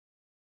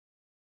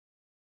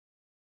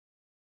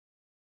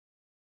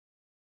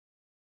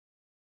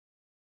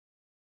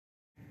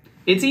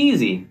It's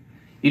easy.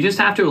 You just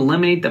have to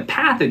eliminate the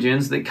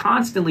pathogens that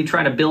constantly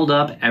try to build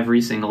up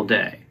every single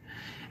day.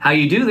 How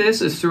you do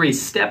this is through a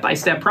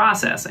step-by-step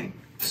processing,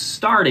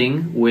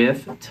 starting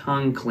with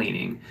tongue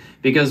cleaning,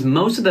 because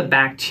most of the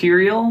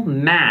bacterial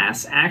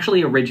mass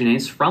actually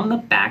originates from the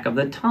back of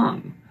the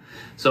tongue.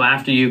 So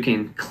after you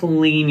can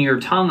clean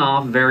your tongue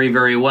off very,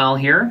 very well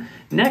here,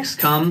 next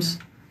comes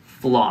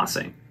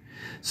flossing.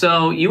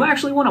 So you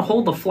actually want to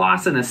hold the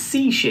floss in a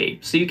C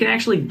shape so you can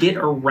actually get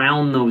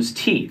around those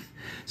teeth.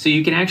 So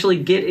you can actually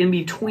get in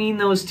between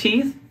those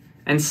teeth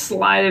and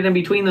slide it in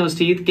between those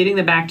teeth, getting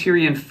the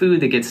bacteria and food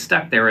that gets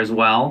stuck there as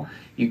well.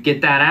 You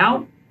get that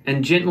out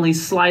and gently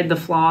slide the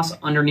floss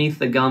underneath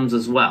the gums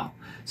as well.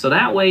 So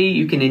that way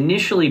you can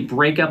initially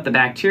break up the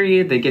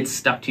bacteria that gets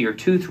stuck to your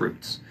tooth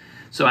roots.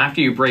 So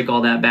after you break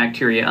all that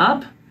bacteria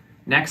up,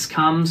 next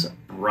comes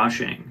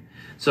brushing.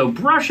 So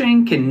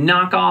brushing can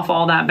knock off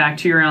all that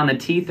bacteria on the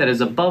teeth that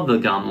is above the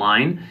gum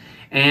line,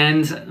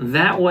 and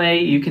that way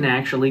you can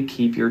actually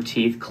keep your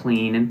teeth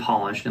clean and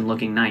polished and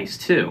looking nice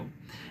too.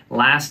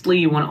 Lastly,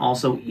 you want to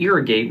also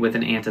irrigate with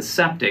an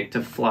antiseptic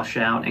to flush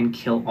out and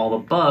kill all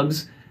the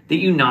bugs that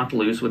you knocked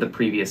loose with the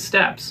previous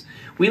steps.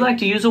 We like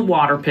to use a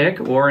water pick,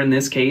 or in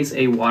this case,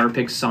 a water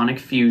pick sonic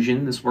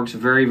fusion. This works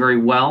very, very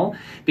well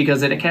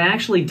because it can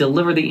actually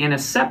deliver the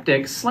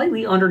antiseptic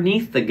slightly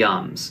underneath the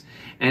gums,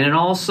 and it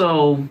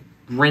also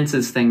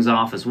rinses things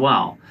off as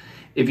well.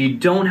 If you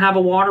don't have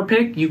a water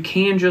pick, you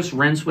can just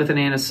rinse with an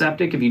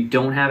antiseptic if you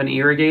don't have an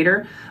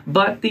irrigator,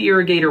 but the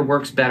irrigator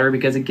works better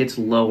because it gets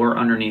lower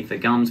underneath the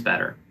gums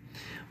better.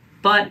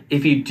 But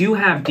if you do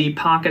have deep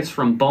pockets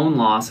from bone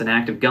loss and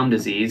active gum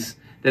disease,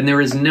 then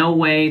there is no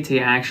way to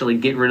actually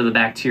get rid of the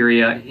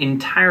bacteria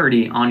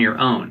entirely on your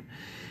own.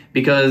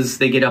 Because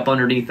they get up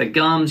underneath the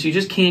gums, you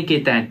just can't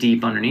get that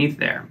deep underneath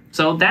there.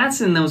 So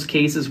that's in those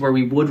cases where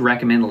we would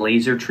recommend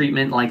laser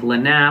treatment like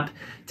LANAP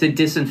to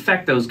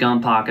disinfect those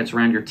gum pockets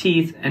around your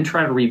teeth and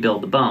try to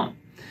rebuild the bone.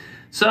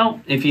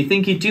 So if you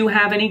think you do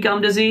have any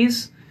gum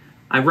disease,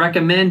 I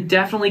recommend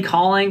definitely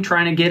calling,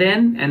 trying to get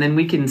in, and then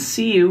we can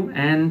see you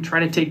and try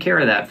to take care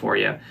of that for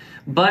you.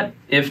 But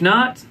if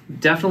not,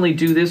 definitely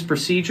do this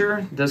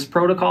procedure, this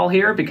protocol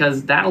here,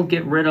 because that'll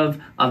get rid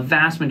of a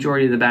vast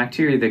majority of the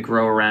bacteria that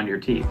grow around your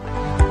teeth.